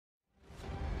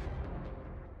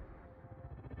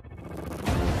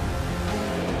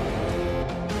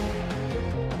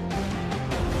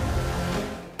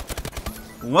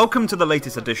Welcome to the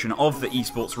latest edition of the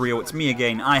eSports Reel. It's me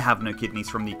again, IHaveNoKidneys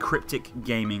from the Cryptick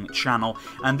Gaming channel,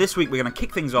 and this week we're going to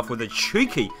kick things off with a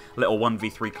cheeky little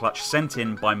 1v3 clutch sent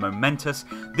in by Momentous.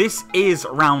 This is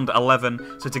round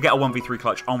 11, so to get a 1v3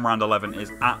 clutch on round 11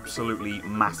 is absolutely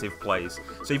massive plays.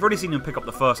 So you've already seen him pick up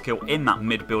the first kill in that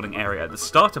mid-building area at the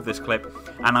start of this clip,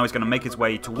 and now he's going to make his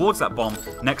way towards that bomb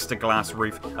next to Glass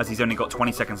Roof, as he's only got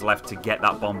 20 seconds left to get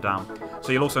that bomb down.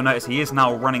 So you'll also notice he is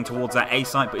now running towards that A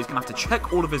site, but he's going to have to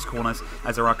check all of his corners,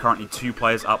 as there are currently 2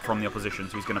 players up from the opposition.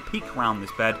 So he's going to peek around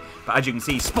this bed, but as you can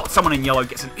see, he spots someone in yellow,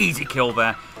 gets an easy kill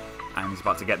there, and he's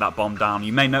about to get that bomb down.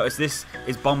 You may notice this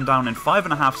is bomb down in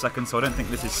 5.5 seconds, so I don't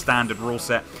think this is standard rule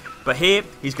set. But here,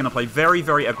 he's going to play very,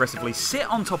 very aggressively, sit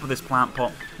on top of this plant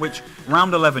pot, which,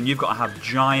 round 11, you've got to have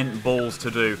giant balls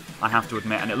to do, I have to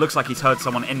admit. And it looks like he's heard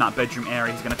someone in that bedroom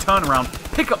area. He's going to turn around,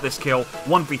 pick up this kill,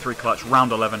 1v3 clutch,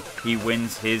 round 11. He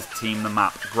wins his team the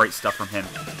map. Great stuff from him.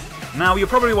 Now, you're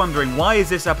probably wondering, why is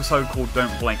this episode called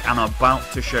Don't Blink? And I'm about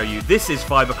to show you. This is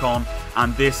FiberCon,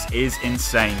 and this is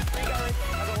insane.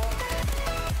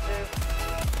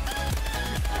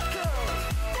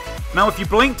 Now, if you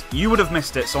blinked, you would have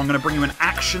missed it, so I'm going to bring you an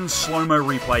action slow-mo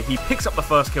replay. He picks up the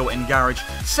first kill in Garage,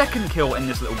 second kill in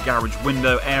this little Garage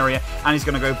window area, and he's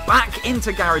going to go back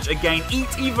into Garage again, eat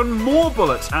even more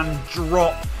bullets, and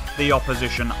drop the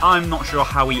opposition. I'm not sure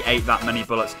how he ate that many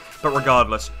bullets, but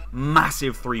regardless,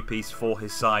 massive 3-piece for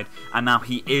his side, and now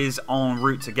he is en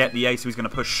route to get the ace, so he's going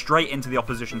to push straight into the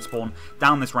opposition spawn,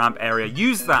 down this ramp area,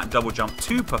 use that double jump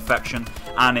to perfection,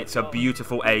 and it's a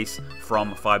beautiful ace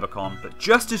from FiberCon. But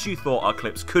just as you thought our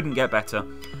clips couldn't get better,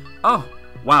 oh,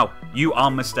 wow, you are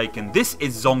mistaken. This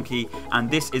is Zonky, and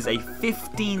this is a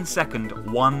 15-second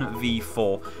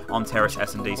 1v4 on Terrace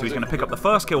S&D. So he's going to pick up the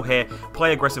first kill here,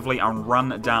 play aggressively, and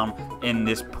run down in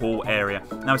this pool area.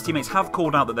 Now, his teammates have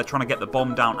called out that they're trying to get the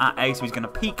bomb down at A, so he's going to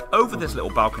peek over this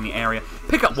little balcony area,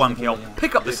 pick up one kill,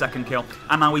 pick up the second kill,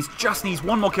 and now he just needs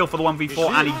one more kill for the 1v4,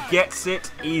 and he gets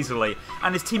it easily.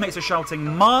 And his teammates are shouting,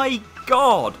 "My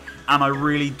God!" And I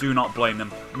really do not blame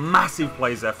them. Massive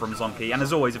plays there from Zonky. And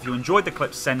as always, if you enjoyed the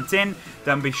clips sent in,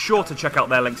 then be sure to check out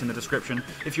their links in the description.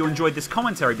 If you enjoyed this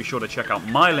commentary, be sure to check out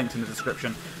my links in the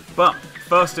description. But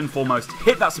first and foremost,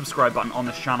 hit that subscribe button on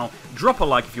this channel, drop a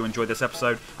like if you enjoyed this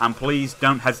episode, and please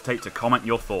don't hesitate to comment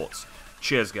your thoughts.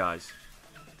 Cheers, guys.